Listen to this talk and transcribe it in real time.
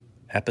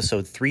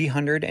Episode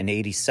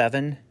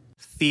 387,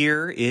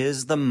 Fear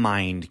is the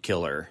Mind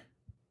Killer.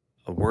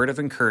 A word of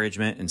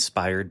encouragement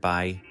inspired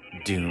by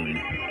Dune.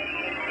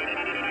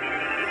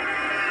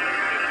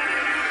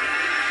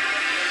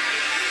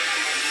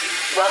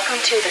 Welcome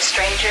to the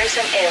Strangers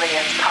and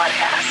Aliens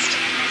podcast.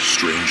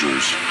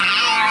 Strangers.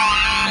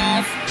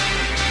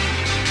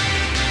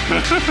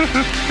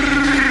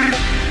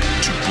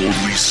 To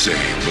boldly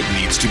say what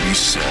needs to be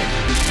said.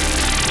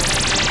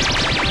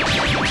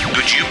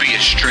 Would you be a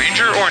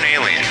stranger or an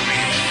alien?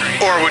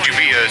 Or would you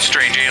be a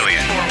strange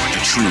alien? The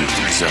truth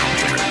is out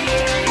there.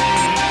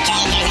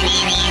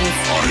 Strangers and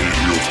aliens. I am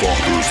your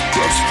father's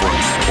best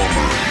friend,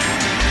 plumber.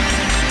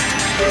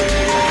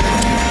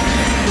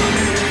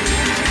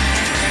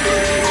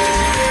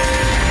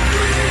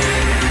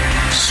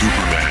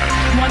 Superman.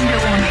 Wonder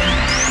Woman.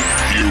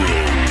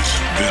 Heroes.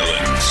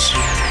 Villains.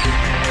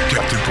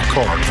 Captain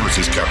Picard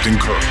versus Captain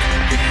Kirk.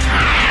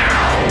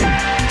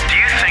 Do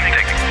you think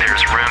that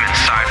there's room in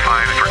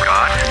sci-fi for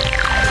God?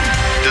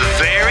 The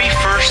very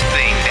first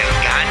thing that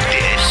God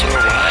did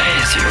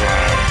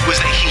was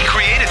that he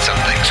created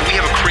something. So we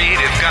have a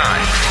creative God.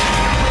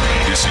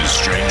 This is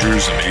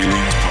Strangers and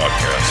Aliens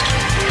podcast.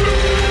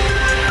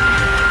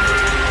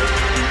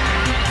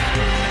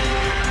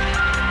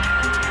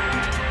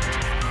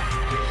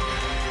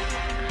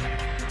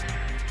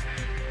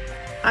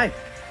 Hi,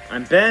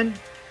 I'm Ben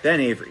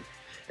Avery,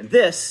 and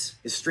this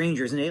is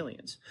Strangers and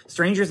Aliens.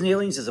 Strangers and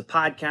Aliens is a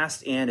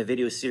podcast and a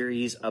video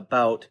series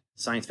about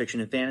science fiction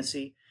and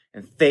fantasy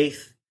and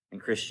faith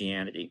and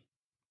Christianity.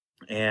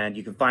 And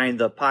you can find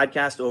the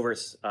podcast over at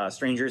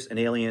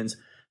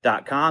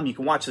strangersandaliens.com. You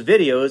can watch the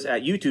videos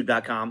at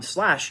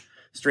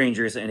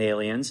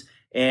youtube.com/strangersandaliens.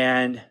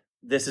 And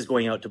this is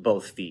going out to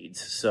both feeds.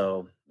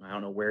 So I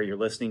don't know where you're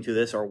listening to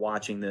this or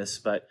watching this,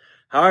 but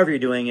however you're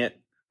doing it,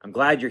 I'm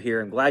glad you're here.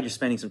 I'm glad you're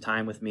spending some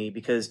time with me,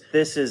 because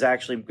this is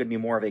actually going to be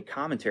more of a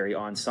commentary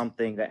on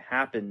something that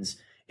happens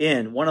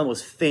in one of the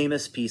most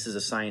famous pieces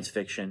of science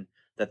fiction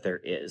that there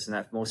is. And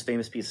that most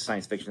famous piece of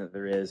science fiction that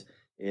there is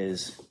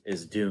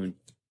Dune.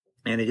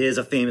 And it is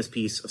a famous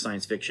piece of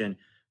science fiction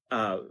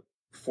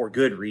for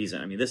good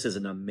reason. I mean, this is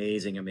an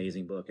amazing,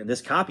 amazing book. And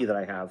this copy that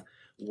I have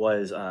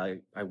was,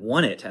 I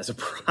won it as a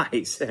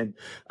prize. And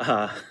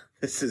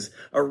this is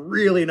a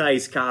really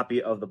nice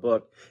copy of the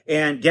book.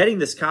 And getting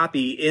this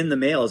copy in the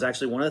mail is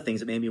actually one of the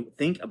things that made me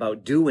think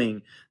about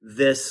doing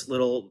this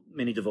little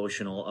mini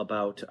devotional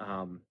about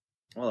a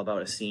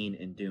scene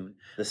in Dune.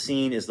 The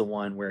scene is the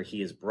one where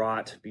he is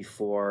brought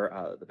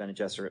before the Bene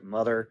Gesserit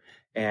mother,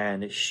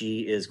 and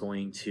she is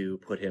going to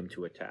put him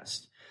to a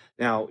test.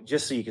 Now,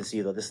 just so you can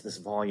see, though, this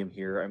volume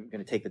here, I'm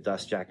going to take the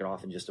dust jacket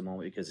off in just a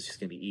moment because it's just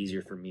going to be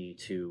easier for me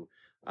to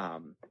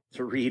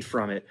read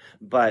from it.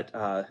 But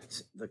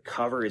the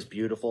cover is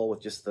beautiful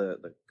with just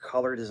the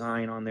color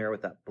design on there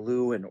with that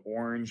blue and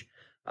orange.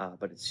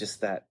 But it's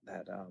just that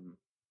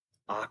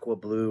aqua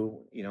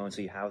blue, and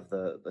so you have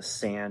the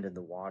sand and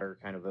the water,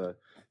 kind of a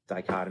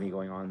dichotomy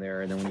going on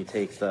there. And then when you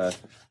take the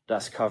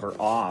dust cover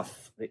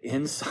off, the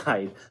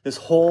inside, this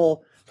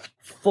whole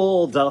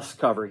full dust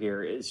cover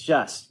here is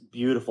just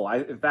beautiful.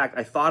 In fact,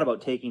 I thought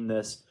about taking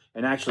this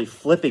and actually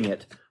flipping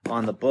it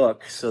on the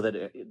book so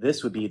that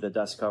this would be the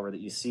dust cover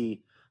that you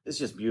see. It's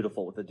just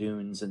beautiful with the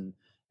dunes and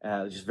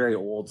just very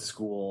old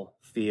school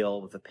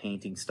feel with the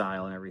painting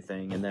style and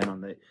everything. And then on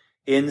the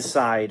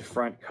inside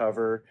front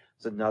cover,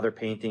 there's another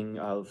painting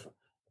of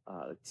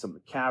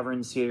some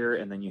caverns here,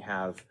 and then you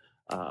have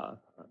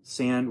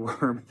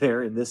sandworm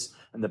there in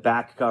the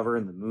back cover,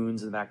 and the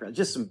moons in the background.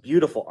 Just some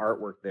beautiful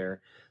artwork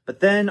there. But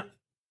then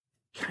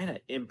kind of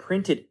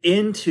imprinted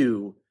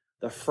into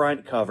the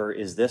front cover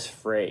is this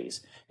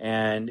phrase.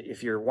 And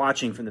if you're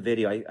watching from the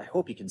video, I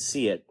hope you can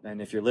see it.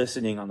 And if you're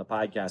listening on the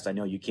podcast, I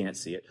know you can't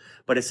see it.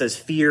 But it says,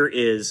 "Fear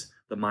is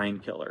the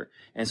mind killer."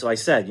 And so I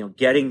said,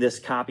 getting this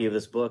copy of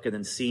this book and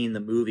then seeing the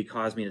movie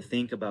caused me to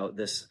think about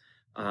this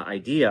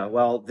idea.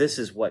 Well, this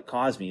is what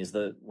caused me, is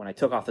when I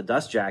took off the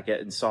dust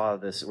jacket and saw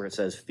this where it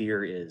says,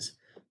 "Fear is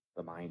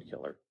the mind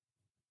killer."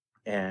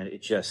 And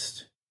it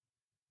just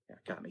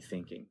got me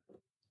thinking.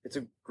 It's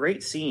a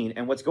great scene,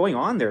 and what's going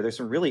on there's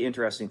some really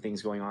interesting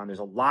things going on. There's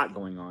a lot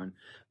going on,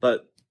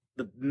 but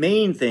the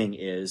main thing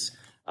is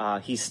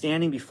he's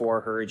standing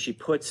before her, and she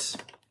puts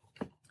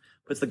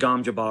the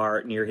Gom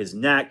Jabbar near his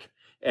neck,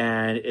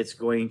 and it's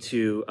going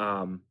to,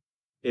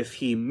 if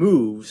he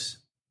moves,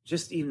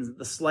 just even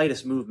the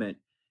slightest movement,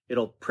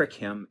 it'll prick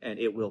him, and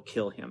it will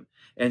kill him.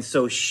 And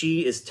so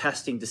she is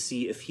testing to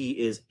see if he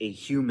is a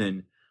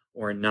human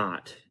or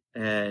not,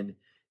 and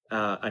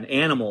an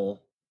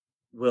animal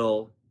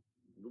will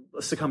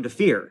succumb to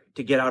fear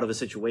to get out of a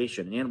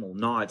situation. An animal will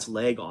gnaw its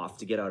leg off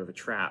to get out of a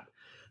trap.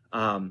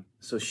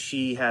 So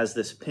she has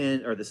this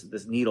pin, or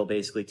this needle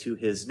basically, to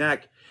his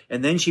neck,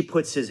 and then she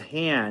puts his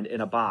hand in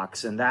a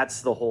box, and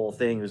that's the whole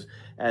thing.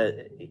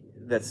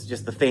 That's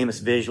just the famous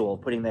visual,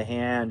 putting the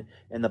hand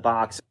in the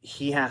box.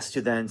 He has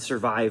to then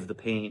survive the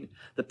pain.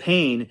 The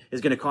pain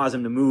is going to cause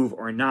him to move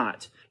or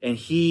not, and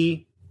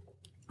he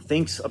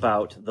thinks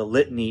about the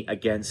litany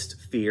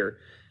against fear.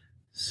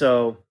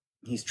 So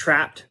he's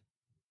trapped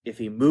If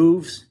he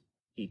moves,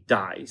 he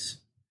dies.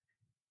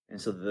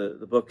 And so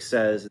the book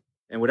says,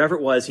 and whatever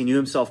it was, he knew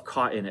himself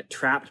caught in it,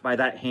 trapped by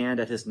that hand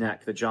at his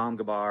neck, the Jam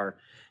Gabar.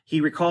 He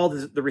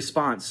recalled the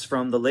response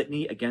from the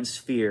litany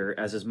against fear,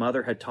 as his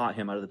mother had taught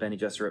him out of the Bene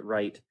Gesserit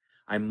rite.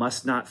 I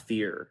must not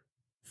fear.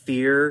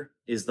 Fear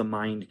is the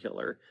mind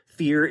killer.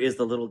 Fear is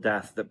the little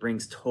death that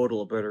brings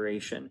total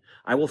obliteration.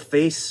 I will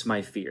face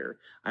my fear.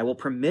 I will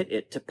permit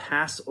it to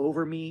pass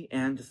over me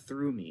and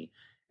through me.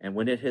 And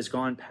when it has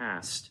gone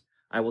past,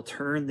 I will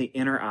turn the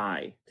inner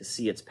eye to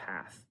see its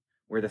path.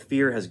 Where the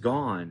fear has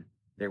gone,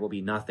 there will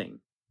be nothing.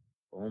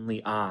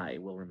 Only I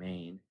will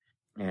remain.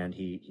 And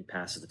he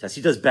passes the test.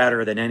 He does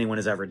better than anyone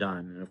has ever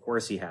done. And of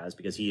course he has,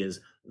 because he is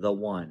the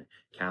one,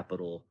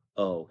 capital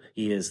O.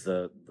 He is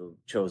the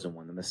chosen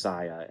one, the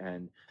Messiah.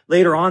 And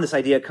later on, this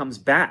idea comes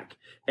back.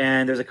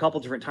 And there's a couple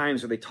different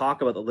times where they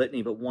talk about the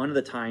litany, but one of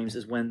the times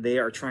is when they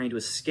are trying to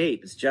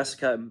escape. It's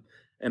Jessica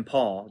and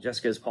Paul.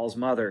 Jessica is Paul's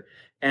mother.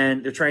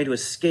 And they're trying to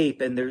escape,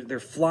 and they're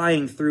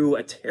flying through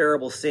a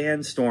terrible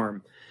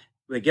sandstorm.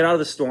 They get out of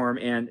the storm,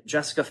 and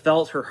Jessica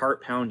felt her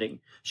heart pounding.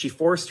 She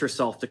forced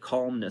herself to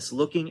calmness,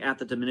 looking at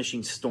the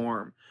diminishing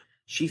storm.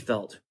 She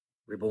felt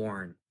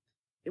reborn.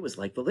 It was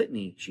like the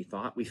litany, she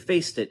thought. We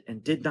faced it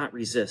and did not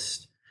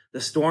resist. The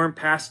storm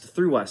passed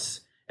through us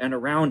and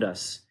around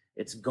us.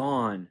 It's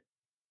gone,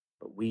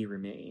 but we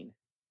remain.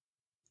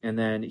 And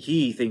then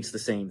he thinks the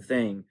same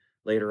thing.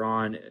 Later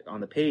on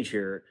the page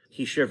here,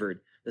 he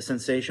shivered. The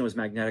sensation was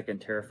magnetic and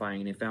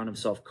terrifying, and he found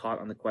himself caught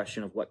on the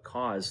question of what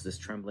caused this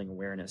trembling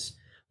awareness.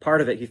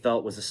 Part of it, he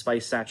felt, was the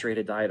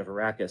spice-saturated diet of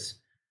Arrakis,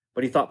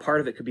 but he thought part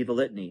of it could be the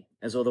litany,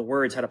 as though the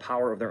words had a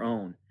power of their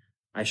own.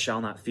 I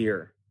shall not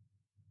fear.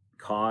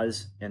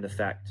 Cause and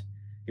effect.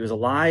 He was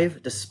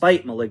alive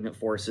despite malignant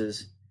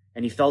forces,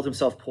 and he felt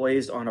himself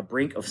poised on a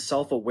brink of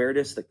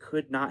self-awareness that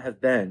could not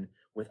have been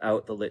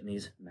without the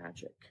litany's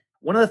magic.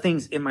 One of the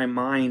things in my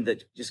mind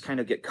that just kind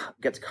of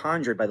gets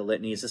conjured by the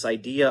litany is this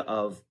idea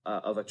of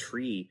a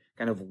tree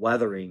kind of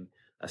weathering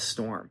a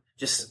storm,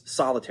 just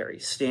solitary,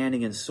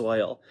 standing in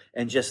soil.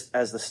 And just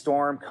as the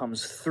storm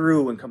comes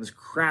through and comes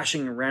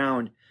crashing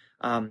around,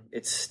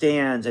 it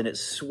stands and it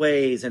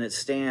sways and it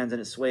stands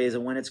and it sways.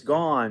 And when it's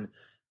gone,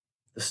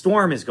 the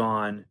storm is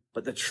gone,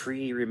 but the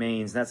tree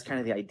remains. And that's kind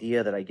of the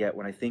idea that I get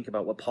when I think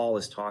about what Paul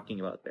is talking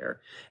about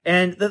there.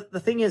 And the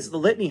thing is, the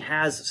litany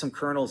has some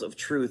kernels of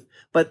truth,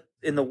 but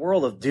in the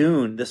world of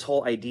Dune, this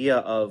whole idea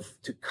of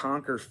to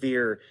conquer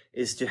fear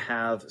is to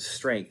have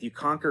strength. You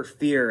conquer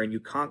fear and you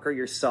conquer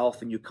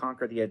yourself and you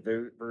conquer the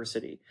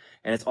adversity.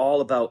 And it's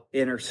all about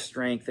inner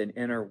strength and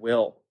inner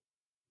will.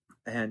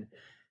 And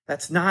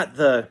it's not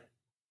the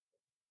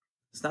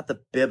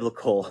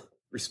biblical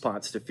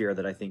response to fear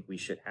that I think we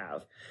should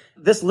have.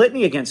 This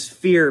litany against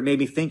fear made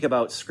me think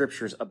about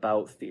scriptures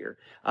about fear.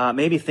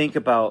 Made me think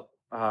about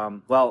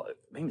a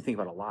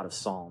lot of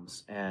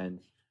Psalms. And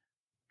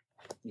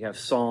you have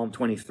Psalm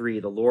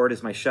 23, the Lord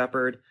is my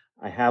shepherd,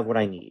 I have what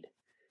I need.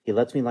 He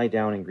lets me lie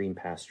down in green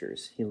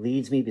pastures. He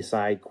leads me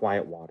beside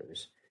quiet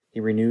waters. He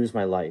renews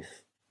my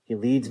life. He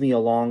leads me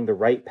along the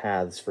right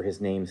paths for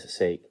his name's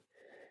sake.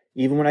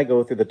 Even when I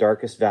go through the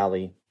darkest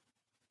valley,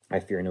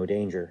 I fear no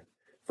danger,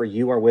 for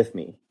you are with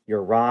me.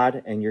 Your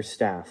rod and your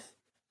staff,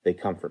 they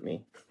comfort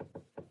me.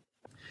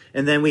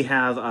 And then we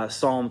have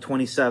Psalm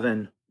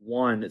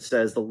 27:1. It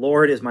says, the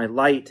Lord is my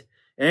light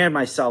and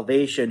my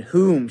salvation.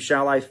 Whom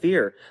shall I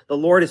fear? The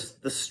Lord is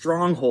the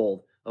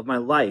stronghold of my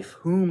life.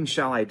 Whom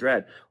shall I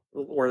dread?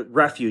 Or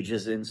refuge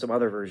is in some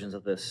other versions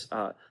of this.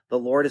 The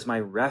Lord is my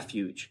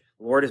refuge.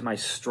 The Lord is my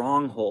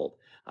stronghold.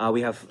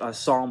 We have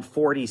Psalm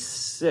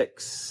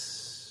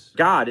 46.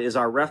 God is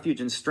our refuge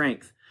and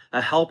strength,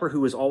 a helper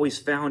who is always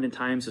found in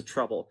times of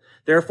trouble.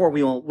 Therefore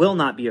we will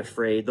not be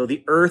afraid, though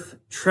the earth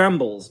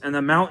trembles and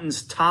the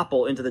mountains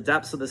topple into the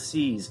depths of the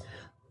seas,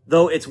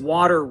 though its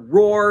water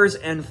roars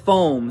and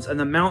foams and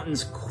the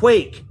mountains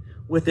quake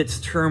with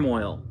its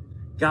turmoil.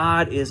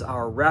 God is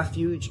our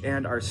refuge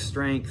and our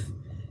strength.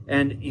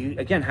 And you,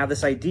 again, have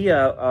this idea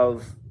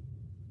of,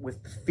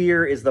 with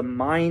fear is the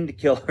mind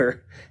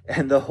killer,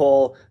 and the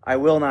whole, I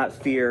will not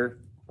fear,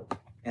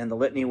 and the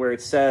litany where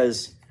it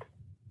says,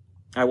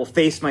 I will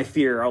face my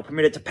fear. I will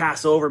permit it to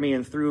pass over me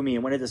and through me.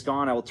 And when it is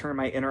gone, I will turn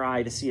my inner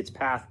eye to see its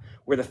path.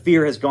 Where the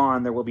fear has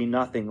gone, there will be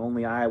nothing.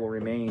 Only I will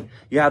remain.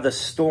 You have the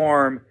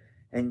storm,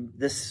 and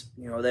this,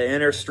 the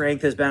inner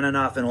strength has been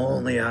enough, and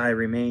only I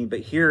remain.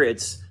 But here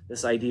it's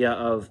this idea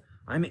of,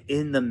 I'm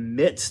in the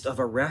midst of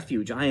a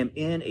refuge. I am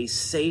in a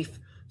safe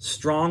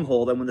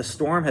stronghold. And when the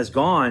storm has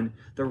gone,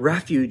 the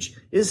refuge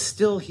is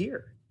still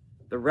here.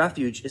 The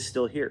refuge is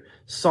still here.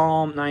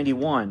 Psalm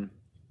 91,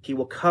 he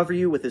will cover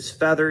you with his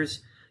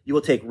feathers. You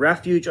will take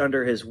refuge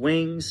under his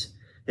wings.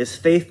 His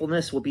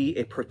faithfulness will be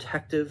a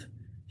protective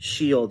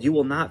shield. You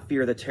will not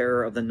fear the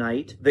terror of the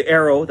night, the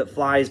arrow that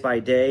flies by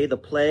day, the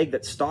plague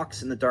that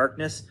stalks in the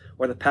darkness,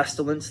 or the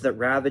pestilence that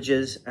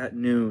ravages at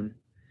noon.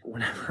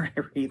 Whenever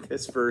I read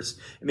this verse,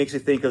 it makes me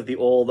think of the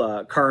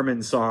old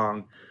Carmen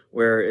song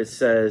where it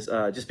says,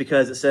 just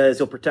because it says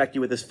he'll protect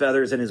you with his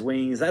feathers and his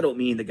wings, that don't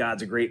mean that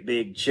God's a great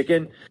big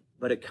chicken.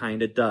 but it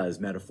kind of does,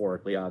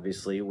 metaphorically,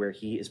 obviously, where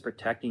he is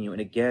protecting you.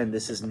 And again,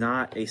 this is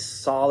not a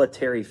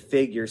solitary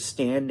figure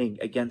standing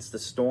against the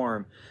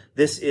storm.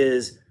 This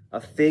is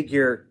a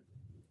figure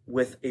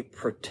with a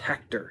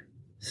protector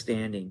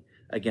standing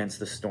against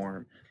the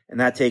storm. And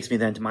that takes me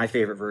then to my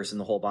favorite verse in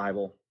the whole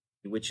Bible,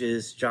 which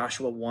is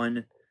Joshua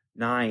 1:9.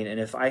 And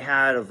if I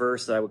had a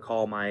verse that I would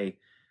call my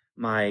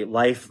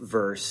life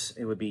verse,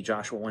 it would be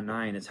Joshua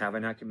 1:9. It's, have I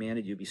not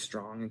commanded you, be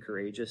strong and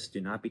courageous?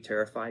 Do not be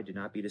terrified. Do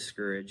not be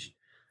discouraged.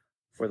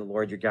 For the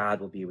Lord your God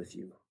will be with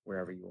you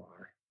wherever you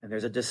are. And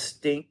there's a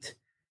distinct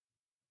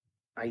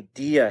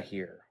idea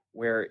here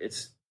where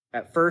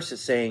at first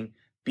it's saying,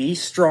 be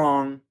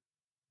strong,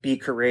 be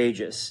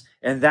courageous.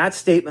 And that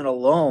statement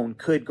alone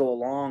could go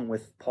along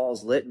with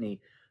Paul's litany.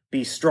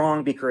 Be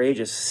strong, be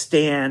courageous,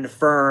 stand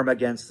firm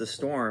against the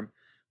storm.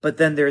 But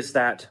then there's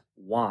that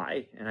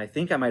why. And I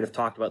think I might have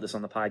talked about this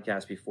on the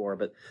podcast before,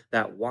 but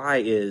that why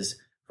is,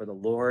 for the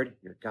Lord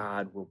your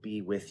God will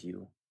be with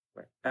you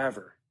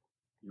wherever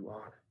you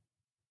are.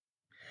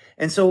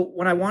 And so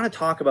what I want to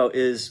talk about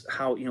is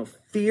how,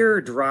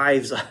 fear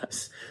drives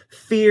us.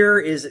 Fear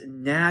is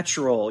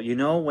natural.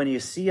 When you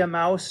see a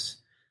mouse,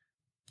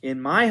 in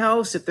my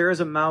house, if there is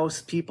a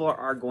mouse, people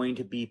are going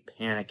to be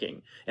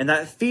panicking. And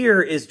that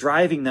fear is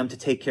driving them to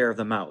take care of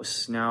the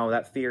mouse. Now,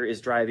 that fear is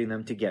driving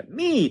them to get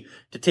me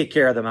to take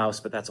care of the mouse,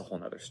 but that's a whole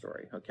nother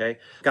story, okay?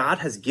 God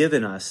has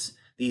given us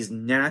these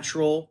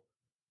natural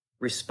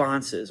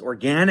responses,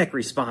 organic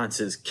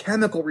responses,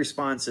 chemical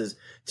responses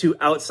to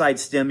outside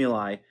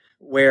stimuli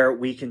where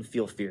we can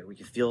feel fear. We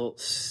can feel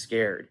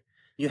scared.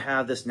 You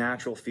have this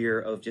natural fear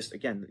of just,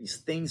 again, these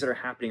things that are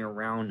happening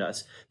around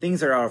us,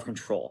 things that are out of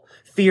control.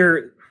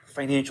 Fear,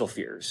 financial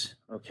fears,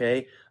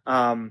 okay?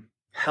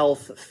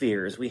 Health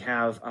fears. We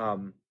have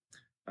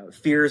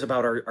fears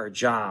about our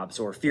jobs,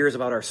 or fears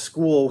about our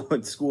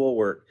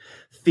schoolwork,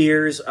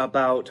 fears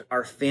about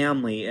our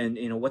family and,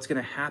 what's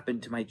going to happen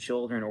to my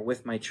children or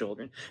with my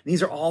children. And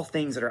these are all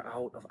things that are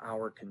out of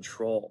our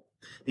control.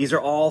 These are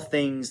all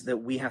things that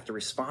we have to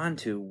respond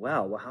to.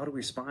 Well, how do we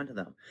respond to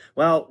them?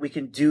 Well, we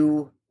can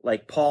do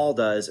like Paul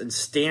does and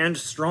stand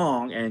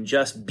strong and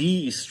just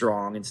be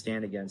strong and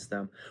stand against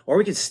them. Or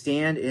we can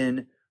stand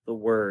in the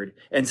word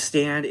and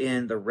stand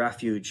in the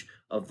refuge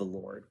of the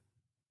Lord.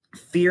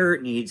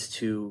 Fear needs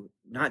to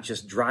not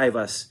just drive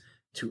us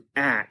to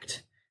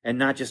act and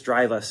not just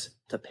drive us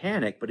to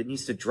panic, but it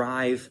needs to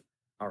drive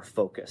our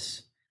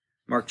focus.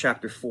 Mark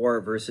chapter 4,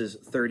 verses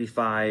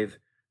 35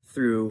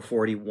 through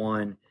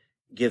 41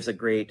 gives a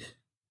great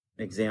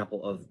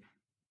example of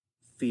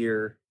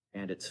fear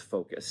and its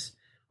focus.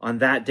 On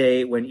that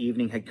day, when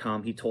evening had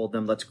come, he told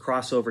them, let's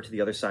cross over to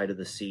the other side of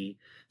the sea.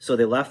 So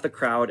they left the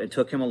crowd and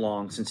took him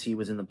along, since he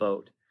was in the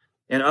boat.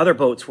 And other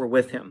boats were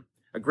with him.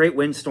 A great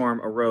windstorm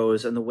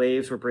arose, and the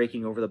waves were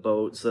breaking over the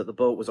boat, so that the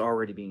boat was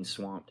already being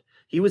swamped.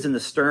 He was in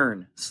the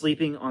stern,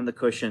 sleeping on the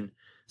cushion.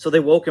 So they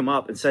woke him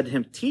up and said to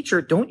him,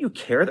 Teacher, don't you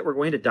care that we're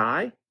going to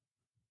die?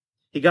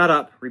 He got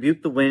up,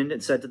 rebuked the wind,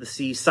 and said to the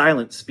sea,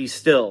 Silence, be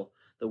still.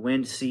 The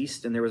wind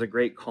ceased, and there was a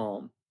great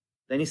calm.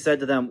 Then he said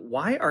to them,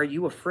 Why are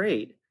you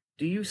afraid?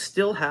 Do you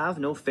still have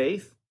no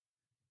faith?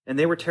 And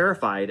they were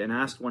terrified and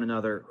asked one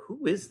another,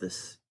 Who is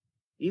this?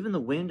 Even the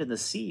wind and the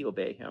sea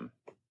obey him.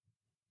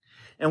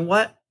 And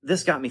what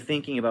this got me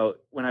thinking about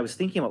when I was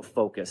thinking about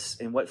focus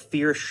and what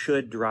fear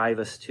should drive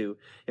us to,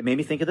 it made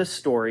me think of this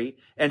story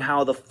and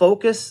how the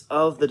focus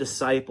of the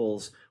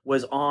disciples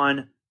was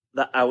on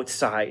the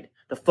outside.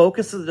 The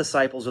focus of the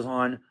disciples was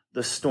on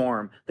the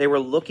storm. They were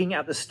looking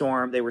at the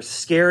storm. They were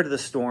scared of the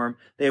storm.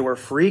 They were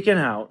freaking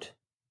out,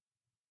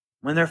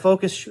 when their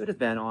focus should have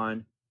been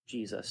on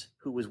Jesus,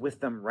 who was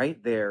with them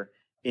right there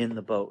in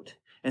the boat.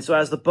 And so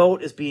as the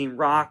boat is being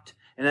rocked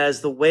and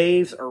as the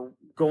waves are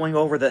going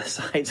over the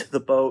sides of the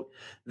boat,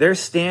 they're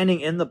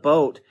standing in the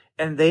boat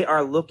and they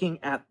are looking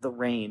at the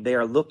rain. They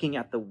are looking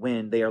at the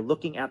wind. They are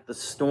looking at the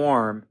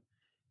storm,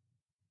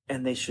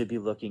 and they should be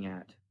looking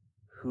at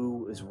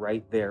who is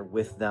right there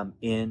with them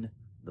in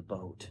the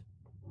boat.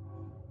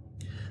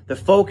 The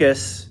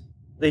focus,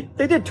 they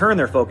did turn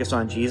their focus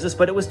on Jesus,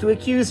 but it was to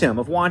accuse him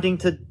of wanting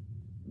to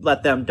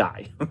let them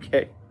die,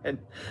 okay? And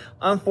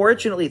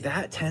unfortunately,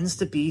 that tends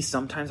to be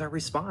sometimes our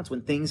response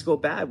when things go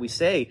bad. We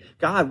say,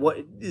 God, what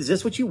is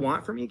this what you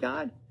want from me,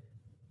 God?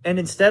 And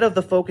instead of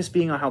the focus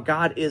being on how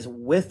God is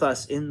with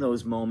us in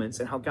those moments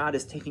and how God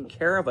is taking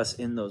care of us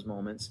in those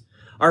moments,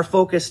 our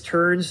focus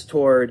turns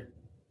toward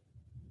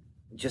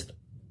just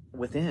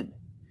within.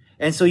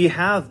 And so you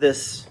have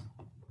this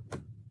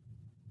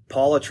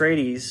Paul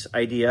Atreides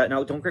idea.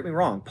 Now, don't get me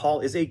wrong.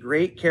 Paul is a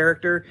great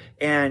character,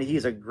 and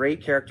he's a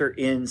great character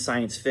in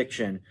science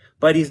fiction,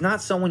 but he's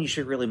not someone you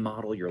should really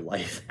model your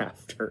life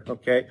after,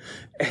 okay?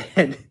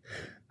 And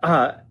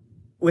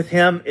with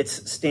him,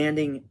 it's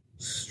standing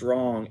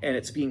strong, and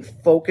it's being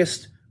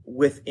focused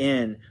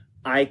within.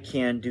 I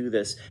can do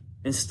this.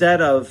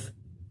 Instead of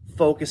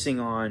focusing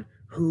on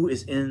who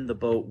is in the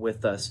boat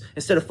with us,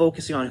 instead of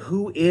focusing on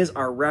who is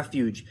our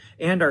refuge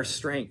and our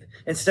strength,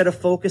 instead of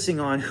focusing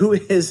on who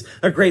is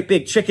a great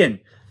big chicken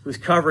who's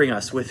covering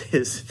us with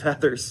his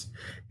feathers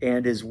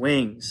and his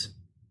wings.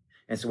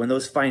 And so when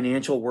those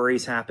financial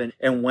worries happen,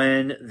 and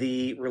when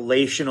the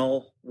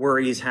relational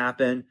worries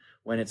happen,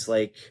 when it's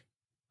like,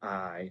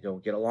 I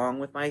don't get along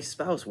with my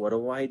spouse, what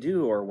do I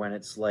do? Or when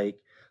it's like,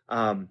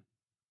 I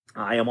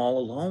am all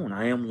alone,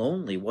 I am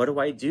lonely, what do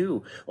I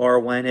do? Or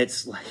when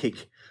it's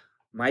like,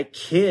 my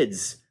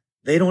kids,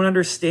 they don't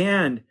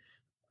understand,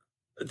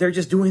 they're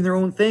just doing their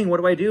own thing, what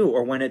do I do?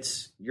 Or when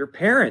it's your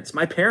parents,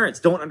 my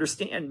parents don't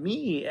understand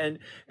me, and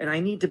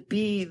I need to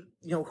be,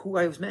 who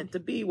I was meant to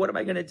be, what am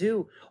I going to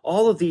do?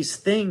 All of these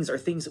things are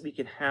things that we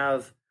can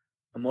have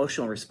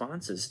emotional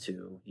responses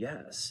to,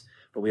 yes,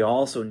 but we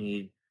also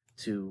need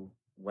to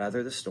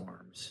weather the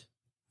storms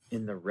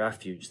in the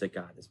refuge that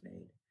God has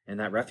made. And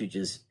that refuge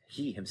is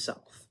He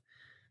Himself.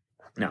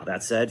 Now,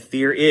 that said,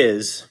 fear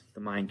is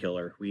the mind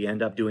killer. We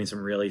end up doing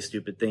some really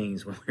stupid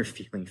things when we're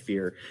feeling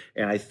fear.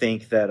 And I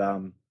think that,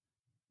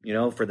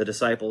 for the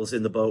disciples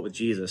in the boat with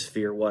Jesus,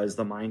 fear was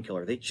the mind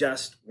killer. They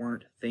just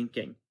weren't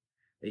thinking.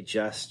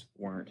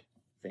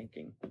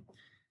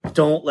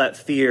 Don't let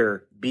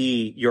fear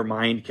be your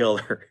mind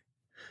killer.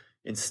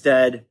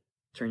 Instead,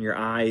 turn your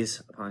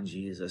eyes upon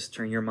Jesus.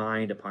 Turn your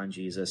mind upon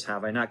Jesus.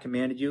 Have I not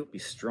commanded you? Be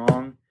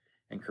strong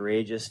and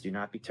courageous. Do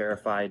not be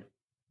terrified.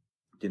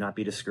 Do not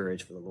be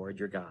discouraged, for the Lord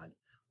your God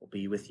will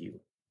be with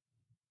you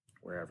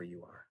wherever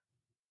you are.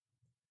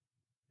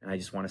 And I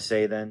just want to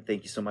say then,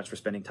 thank you so much for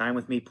spending time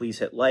with me. Please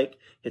hit like,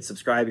 hit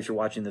subscribe if you're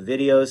watching the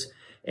videos.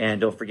 And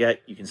don't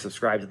forget, you can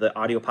subscribe to the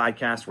audio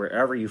podcast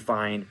wherever you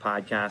find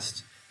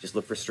podcasts. Just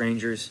look for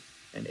Strangers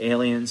and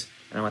Aliens.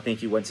 And I want to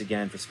thank you once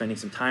again for spending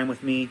some time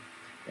with me.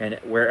 And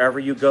wherever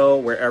you go,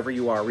 wherever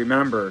you are,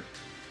 remember,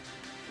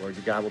 Lord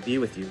your God will be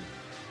with you.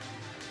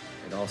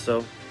 And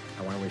also,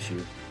 I want to wish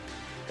you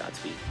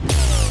Godspeed.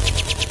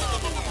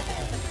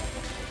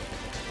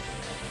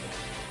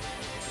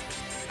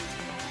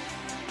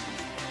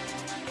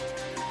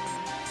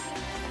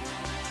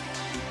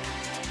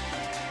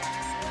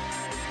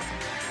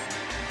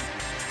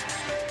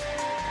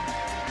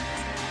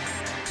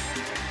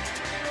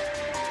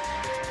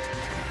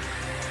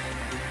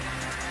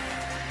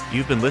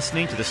 You've been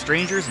listening to the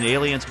Strangers and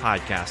Aliens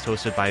podcast,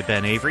 hosted by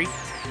Ben Avery,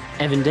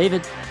 Evan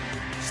David,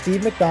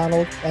 Steve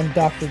McDonald, and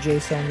Dr.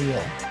 Jason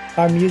O'Neill.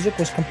 Our music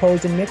was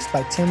composed and mixed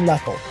by Tim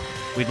Leffel.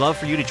 We'd love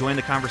for you to join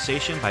the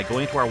conversation by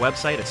going to our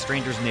website at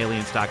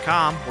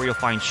strangersandaliens.com, where you'll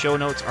find show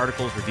notes,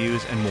 articles,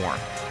 reviews, and more.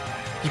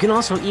 You can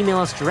also email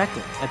us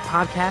directly at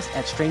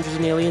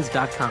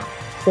podcast@strangersandaliens.com.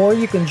 Or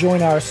you can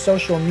join our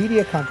social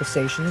media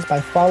conversations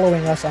by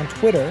following us on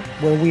Twitter,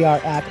 where we are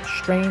at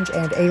Strange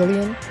and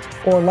Alien,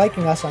 or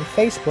liking us on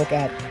Facebook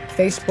at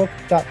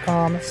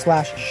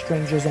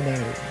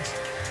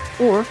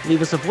facebook.com/strangersandaliens. Or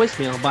leave us a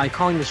voicemail by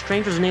calling the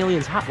Strangers and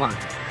Aliens hotline.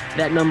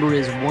 That number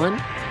is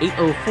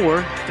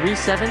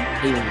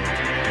 1-804-37-ALIEN.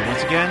 And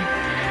once again,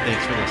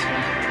 thanks for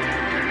listening.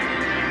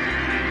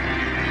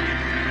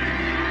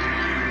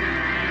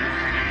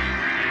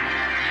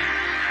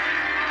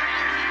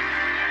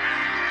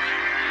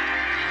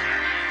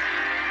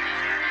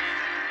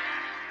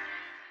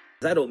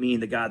 I don't mean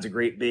that God's a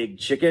great big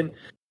chicken.